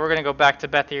 so anyway, we're going to go back to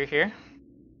Bethier here.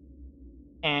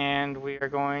 And we are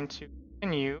going to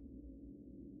continue,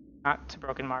 not to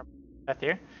Broken Marble,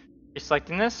 Bethier. You're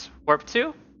selecting this, warp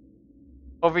 2.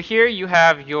 Over here, you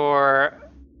have your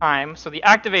time. So the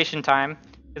activation time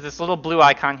is this little blue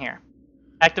icon here.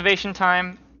 Activation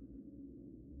time.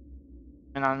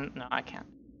 And on, no, I can't.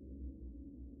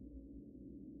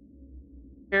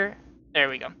 Here, there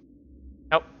we go.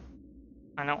 Nope,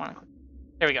 I don't want to click.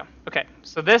 There we go. Okay,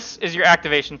 so this is your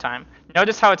activation time.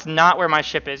 Notice how it's not where my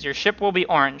ship is. Your ship will be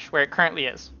orange, where it currently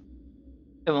is.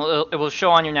 It will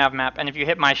show on your nav map, and if you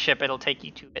hit my ship, it'll take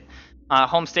you to it.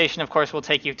 Home station, of course, will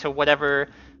take you to whatever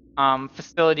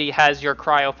facility has your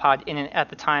cryopod in it at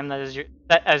the time that is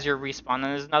as your respawn. And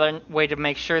there's another way to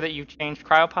make sure that you've changed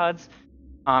cryopods,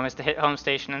 is to hit home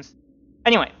station.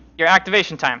 Anyway, your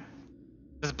activation time.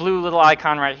 This blue little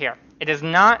icon right here. It is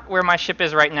not where my ship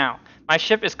is right now. My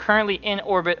ship is currently in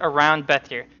orbit around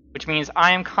Bethier, which means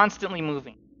I am constantly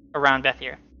moving around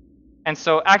Bethier. And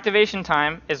so activation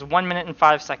time is 1 minute and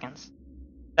 5 seconds.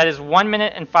 That is 1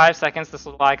 minute and 5 seconds, this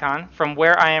little icon, from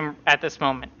where I am at this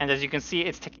moment. And as you can see,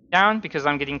 it's ticking down because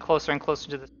I'm getting closer and closer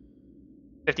to this.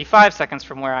 55 seconds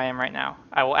from where I am right now,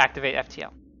 I will activate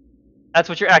FTL. That's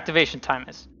what your activation time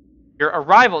is. Your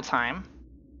arrival time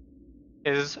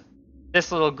is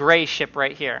this little gray ship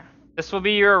right here. This will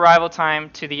be your arrival time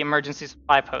to the emergency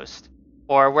supply post,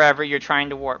 or wherever you're trying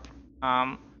to warp.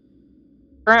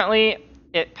 Currently,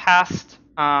 it passed,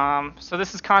 so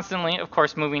this is constantly, of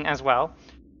course, moving as well.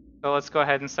 So let's go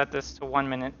ahead and set this to 1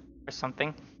 minute or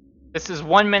something. This is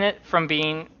 1 minute from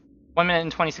being, 1 minute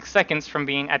and 26 seconds from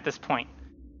being at this point.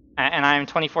 And I am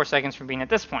 24 seconds from being at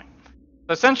this point.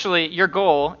 So essentially, your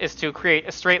goal is to create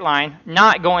a straight line,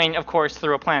 not going, of course,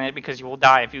 through a planet, because you will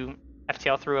die if you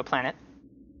FTL through a planet.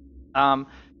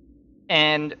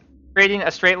 And creating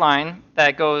a straight line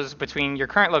that goes between your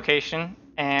current location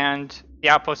and the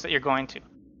outpost that you're going to.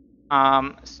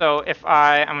 So if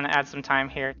I'm going to add some time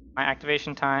here, my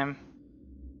activation time.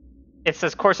 It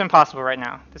says course impossible right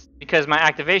now. This is because my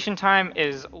activation time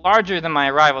is larger than my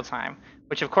arrival time,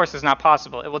 which of course is not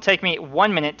possible. It will take me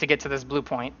 1 minute to get to this blue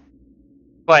point,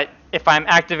 But if I'm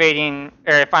activating,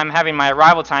 or if I'm having my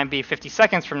arrival time be 50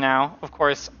 seconds from now, of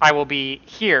course, I will be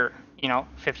here,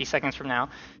 50 seconds from now.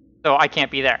 So I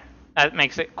can't be there. That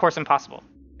makes it course impossible.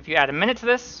 If you add a minute to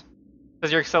this,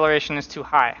 because your acceleration is too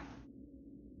high.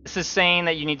 This is saying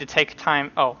that you need to take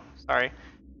time. Oh, sorry.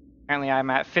 Apparently I'm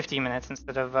at 50 minutes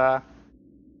instead of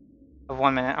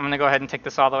 1 minute. I'm going to go ahead and take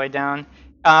this all the way down.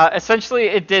 Essentially,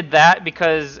 it did that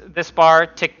because this bar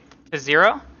ticked to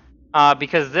 0,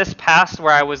 because this passed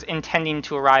where I was intending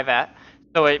to arrive at.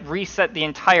 So it reset the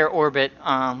entire orbit,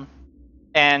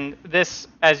 and this,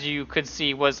 as you could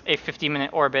see, was a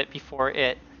 50-minute orbit before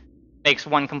it makes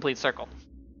one complete circle.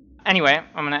 Anyway,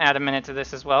 I'm going to add a minute to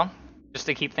this as well, just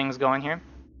to keep things going here.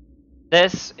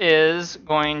 This is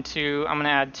going to, I'm going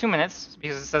to add 2 minutes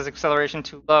because it says acceleration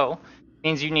too low. It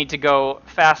means you need to go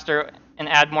faster and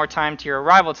add more time to your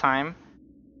arrival time.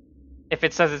 If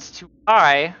it says it's too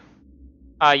high,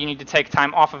 you need to take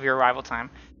time off of your arrival time.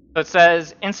 So it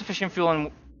says insufficient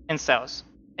fuel in cells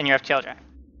in your FTL drive.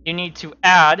 You need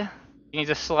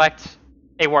to select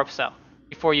a warp cell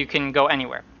before you can go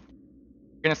anywhere.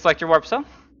 You're going to select your warp cell.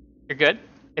 You're good.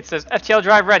 It says FTL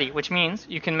drive ready, which means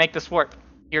you can make this warp.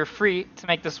 You're free to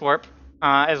make this warp.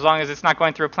 As long as it's not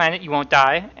going through a planet, you won't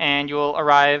die, and you'll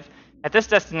arrive at this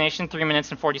destination 3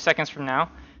 minutes and 40 seconds from now.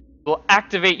 You'll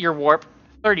activate your warp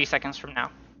 30 seconds from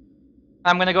now.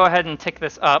 I'm going to go ahead and tick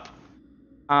this up.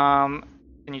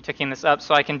 Continue ticking this up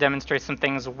so I can demonstrate some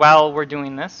things while we're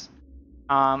doing this.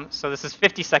 So this is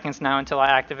 50 seconds now until I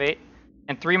activate,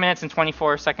 and 3 minutes and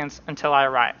 24 seconds until I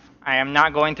arrive. I am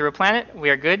not going through a planet. We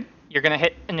are good. You're going to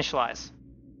hit initialize.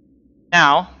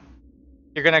 Now,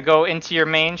 you're going to go into your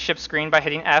main ship screen by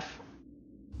hitting F,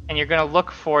 and you're going to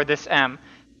look for this M.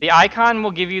 The icon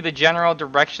will give you the general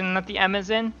direction that the M is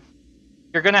in.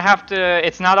 You're going to have to,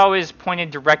 it's not always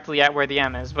pointed directly at where the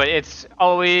M is, but it's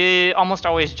almost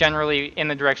always generally in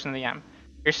the direction of the M.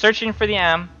 You're searching for the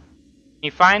M.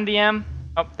 You find the M.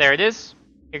 Oh, there it is.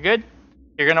 You're good.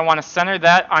 You're going to want to center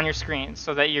that on your screen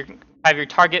so that you have your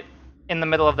target in the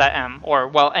middle of that M, or,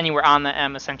 well, anywhere on the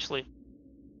M, essentially.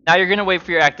 Now you're going to wait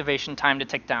for your activation time to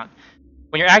tick down.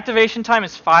 When your activation time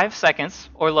is 5 seconds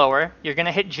or lower, you're going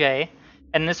to hit J,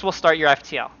 and this will start your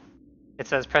FTL. It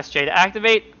says press J to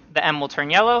activate, the M will turn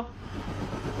yellow.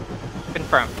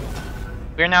 Confirmed.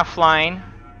 We are now flying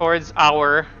towards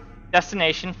our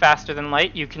destination faster than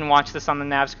light. You can watch this on the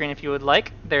nav screen if you would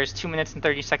like. There's 2 minutes and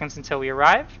 30 seconds until we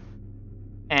arrive.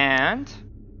 And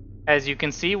as you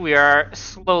can see, we are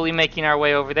slowly making our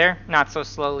way over there. Not so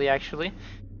slowly, actually.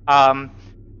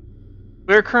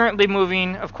 We're currently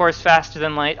moving, of course, faster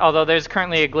than light, although there's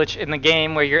currently a glitch in the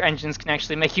game where your engines can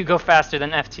actually make you go faster than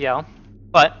FTL.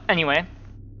 But anyway,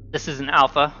 this is an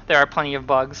alpha. There are plenty of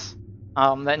bugs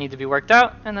that need to be worked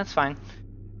out, and that's fine.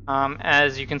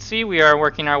 As you can see, we are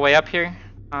working our way up here.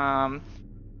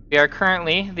 We are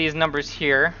currently, these numbers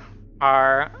here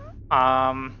are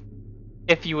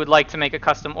if you would like to make a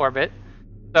custom orbit.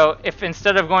 So if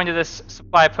instead of going to this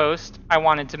supply post, I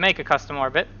wanted to make a custom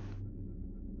orbit,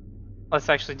 let's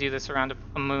actually do this around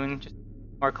a moon, just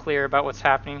more clear about what's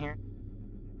happening here.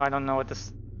 I don't know what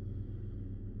this...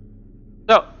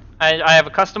 So, I have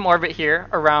a custom orbit here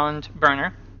around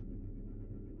Burner.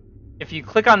 If you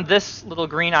click on this little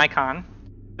green icon,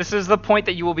 this is the point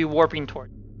that you will be warping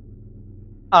toward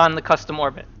on the custom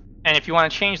orbit. And if you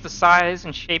want to change the size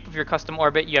and shape of your custom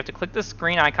orbit, you have to click this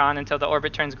green icon until the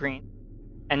orbit turns green.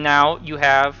 And now you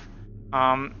have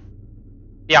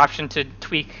the option to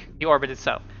tweak the orbit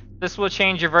itself. This will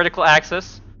change your vertical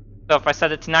axis. So if I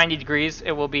set it to 90 degrees,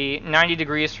 it will be 90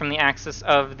 degrees from the axis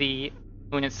of the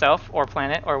moon itself, or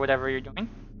planet, or whatever you're doing.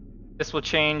 This will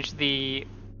change the,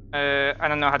 I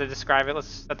don't know how to describe it.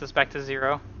 Let's set this back to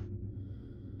 0.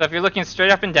 So if you're looking straight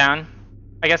up and down,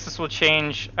 I guess this will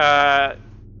change part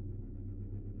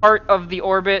of the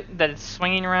orbit that it's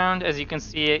swinging around. As you can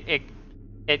see,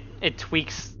 it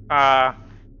tweaks. I'm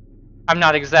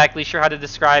not exactly sure how to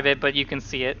describe it, but you can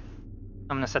see it.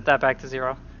 I'm going to set that back to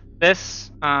 0. This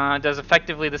does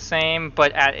effectively the same,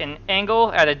 but at an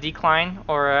angle, at a decline,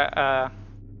 or a...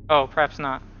 oh, perhaps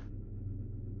not.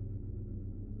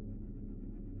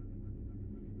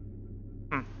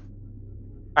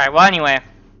 Alright, well anyway,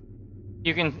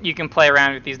 you can play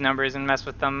around with these numbers and mess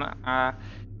with them.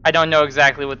 I don't know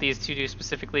exactly what these two do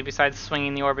specifically besides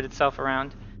swinging the orbit itself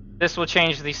around. This will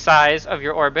change the size of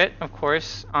your orbit, of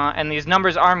course, and these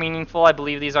numbers are meaningful. I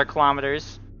believe these are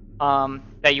kilometers.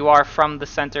 That you are from the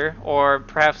center, or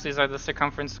perhaps these are the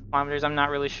circumference kilometers. I'm not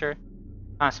really sure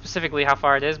specifically how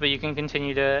far it is, but you can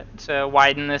continue to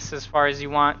widen this as far as you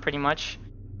want, pretty much.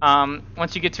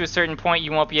 Once you get to a certain point,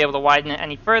 you won't be able to widen it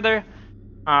any further.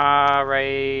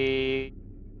 Right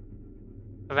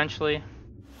eventually.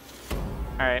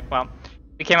 Alright, well,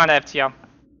 we came out of FTL.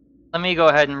 Let me go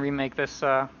ahead and remake this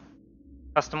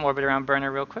custom orbit around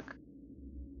burner real quick.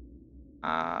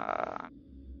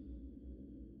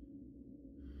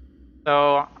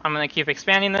 So I'm going to keep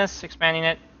expanding this, expanding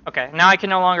it. Okay, now I can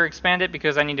no longer expand it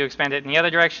because I need to expand it in the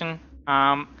other direction.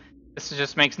 This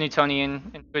just makes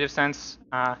Newtonian intuitive sense.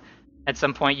 At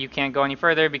some point you can't go any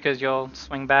further because you'll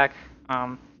swing back.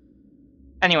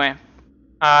 Anyway,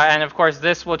 and of course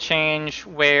this will change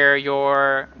where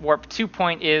your warp 2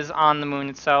 point is on the moon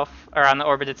itself, or on the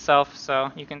orbit itself,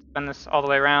 so you can spin this all the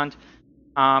way around.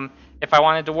 If I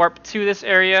wanted to warp to this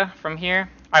area from here,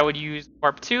 I would use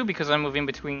warp 2 because I'm moving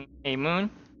between a moon.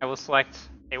 I will select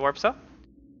a warp cell.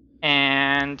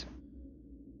 And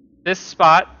this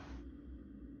spot,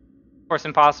 of course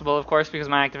impossible, of course, because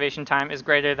my activation time is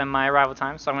greater than my arrival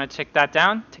time. So I'm going to tick that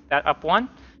down, tick that up 1.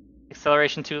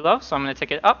 Acceleration too low, so I'm going to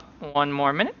tick it up 1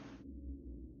 more minute.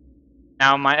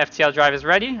 Now my FTL drive is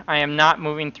ready. I am not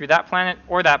moving through that planet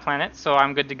or that planet, so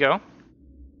I'm good to go.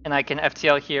 And I can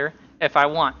FTL here if I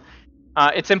want.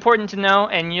 It's important to know,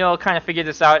 and you'll kind of figure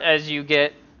this out as you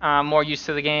get more used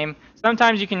to the game.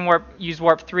 Sometimes you can use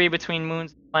warp 3 between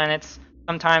moons and planets.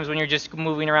 Sometimes when you're just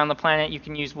moving around the planet, you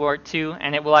can use warp 2,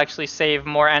 and it will actually save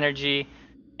more energy,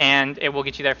 and it will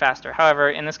get you there faster.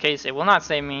 However, in this case, it will not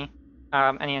save me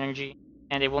any energy,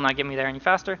 and it will not get me there any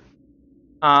faster.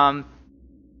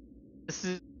 This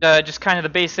is just kind of the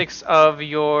basics of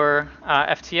your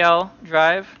FTL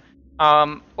drive.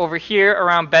 Over here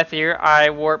around Bethier,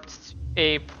 I warped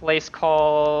a place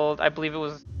called, I believe it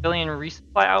was Hellion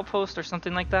Resupply Outpost or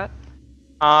something like that.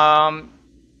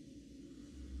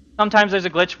 Sometimes there's a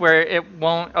glitch where it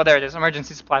won't, oh there it is,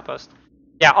 Emergency Supply Post.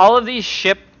 Yeah, all of these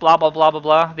ship blah blah blah blah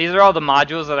blah, these are all the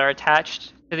modules that are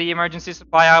attached to the Emergency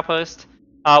Supply Outpost.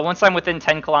 Once I'm within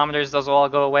 10 kilometers, those will all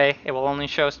go away. It will only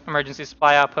show Emergency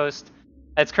Supply Outpost.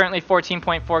 It's currently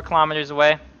 14.4 kilometers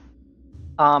away.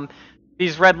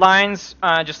 These red lines,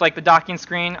 just like the docking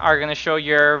screen, are going to show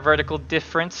your vertical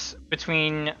difference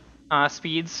between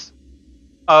speeds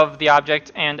of the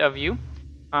object and of you.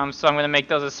 So I'm going to make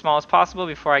those as small as possible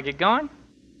before I get going.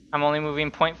 I'm only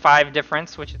moving 0.5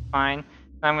 difference, which is fine.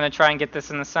 I'm going to try and get this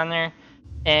in the center,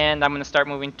 and I'm going to start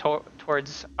moving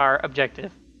towards our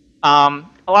objective. A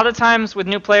lot of times with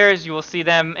new players, you will see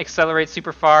them accelerate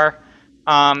super far.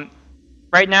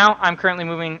 Right now, I'm currently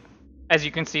moving, as you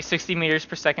can see, 60 meters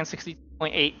per second,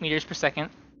 60.8 meters per second.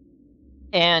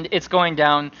 And it's going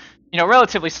down,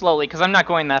 relatively slowly because I'm not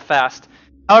going that fast.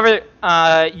 However,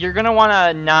 you're going to want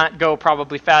to not go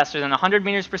probably faster than 100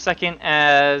 meters per second,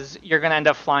 as you're going to end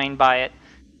up flying by it.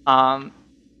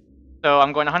 So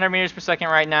I'm going 100 meters per second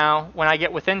right now. When I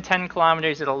get within 10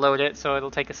 kilometers, it'll load it, so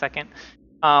it'll take a second.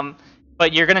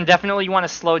 But you're going to definitely want to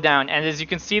slow down. And as you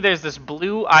can see, there's this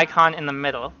blue icon in the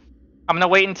middle. I'm going to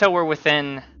wait until we're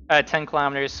within 10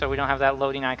 kilometers so we don't have that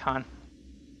loading icon.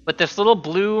 But this little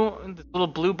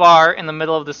blue bar in the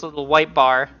middle of this little white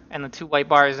bar, and the 2 white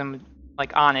bars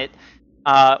on it,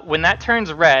 when that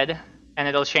turns red, and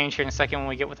it'll change here in a second when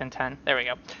we get within 10. There we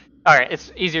go. Alright,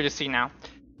 it's easier to see now.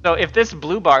 So if this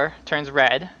blue bar turns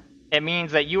red, it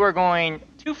means that you are going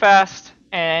too fast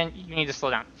and you need to slow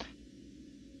down.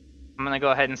 I'm going to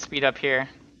go ahead and speed up here.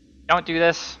 Don't do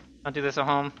this. Don't do this at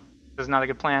home. This is not a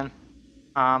good plan.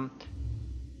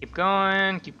 Keep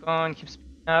going, keep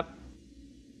speeding up.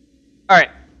 Alright,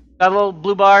 that little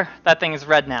blue bar, that thing is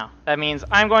red now. That means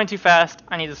I'm going too fast,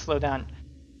 I need to slow down.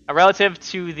 Relative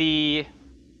to the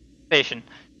station.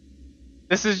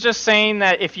 This is just saying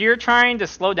that if you're trying to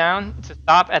slow down to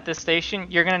stop at this station,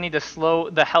 you're going to need to slow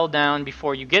the hell down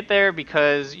before you get there,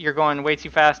 because you're going way too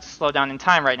fast to slow down in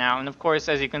time right now. And of course,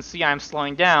 as you can see, I'm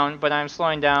slowing down, but I'm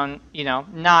slowing down,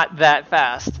 not that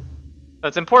fast. So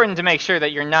it's important to make sure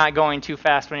that you're not going too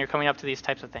fast when you're coming up to these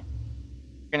types of things.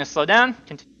 You're going to slow down,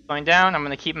 continue slowing down. I'm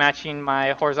going to keep matching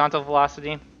my horizontal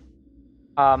velocity.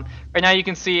 Right now you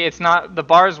can see it's not, the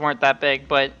bars weren't that big,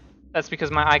 but that's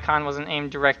because my icon wasn't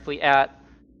aimed directly at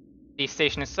the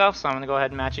station itself, so I'm going to go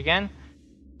ahead and match again.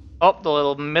 Oh, the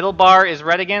little middle bar is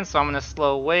red again, so I'm going to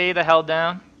slow way the hell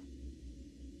down.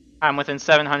 I'm within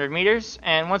 700 meters,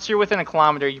 and once you're within a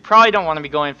kilometer, you probably don't want to be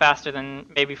going faster than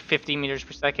maybe 50 meters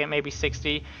per second, maybe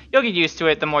 60. You'll get used to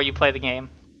it the more you play the game.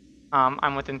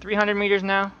 I'm within 300 meters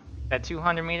now, at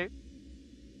 200 meters,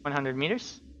 100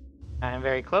 meters. I'm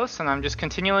very close, and I'm just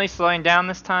continually slowing down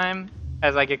this time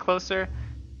as I get closer.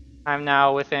 I'm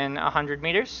now within 100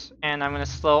 meters, and I'm going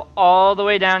to slow all the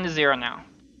way down to 0 now,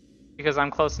 because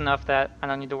I'm close enough that I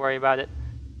don't need to worry about it.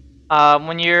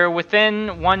 When you're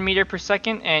within 1 meter per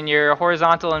second and your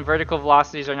horizontal and vertical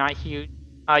velocities are not huge,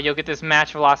 you'll get this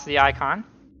match velocity icon.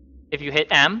 If you hit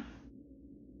M,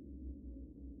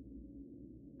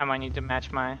 I might need to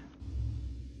match my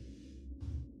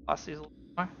velocities a little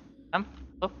more. Hello?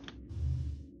 What's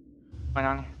going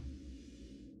on here?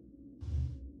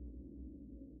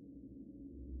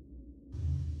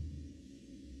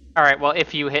 Alright, well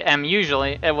if you hit M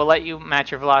usually, it will let you match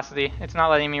your velocity. It's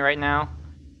not letting me right now.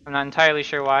 I'm not entirely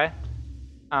sure why.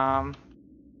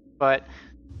 But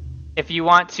if you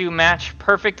want to match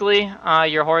perfectly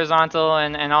your horizontal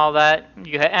and all that,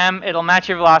 you hit M, it'll match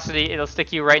your velocity, it'll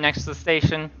stick you right next to the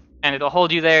station, and it'll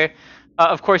hold you there.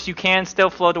 Of course, you can still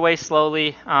float away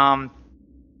slowly.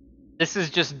 This is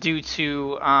just due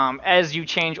to as you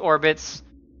change orbits,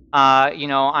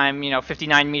 I'm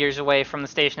 59 meters away from the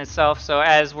station itself, so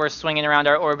as we're swinging around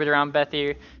our orbit around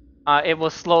Bethir, it will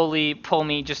slowly pull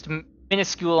me just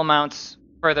minuscule amounts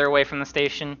further away from the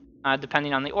station,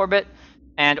 depending on the orbit.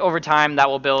 And over time, that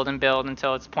will build and build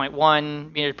until it's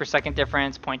 0.1 meter per second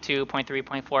difference, 0.2, 0.3,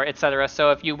 0.4, etc.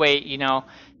 So if you wait,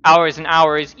 hours and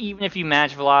hours, even if you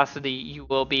match velocity, you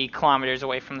will be kilometers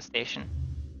away from the station.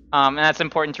 And that's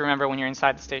important to remember when you're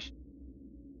inside the station.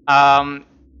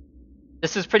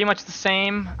 This is pretty much the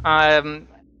same.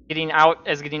 Getting out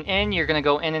as getting in, you're going to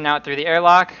go in and out through the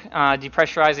airlock,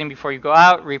 depressurizing before you go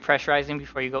out, repressurizing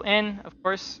before you go in, of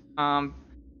course.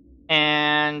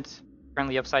 And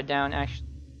currently upside down, actually.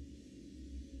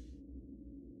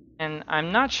 And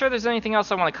I'm not sure there's anything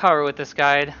else I want to cover with this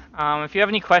guide. If you have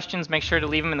any questions, make sure to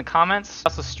leave them in the comments. I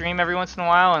also stream every once in a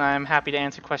while, and I'm happy to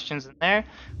answer questions in there.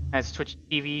 That's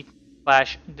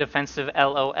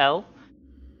twitch.tv/defensivelol.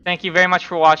 Thank you very much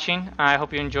for watching. I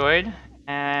hope you enjoyed,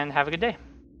 and have a good day.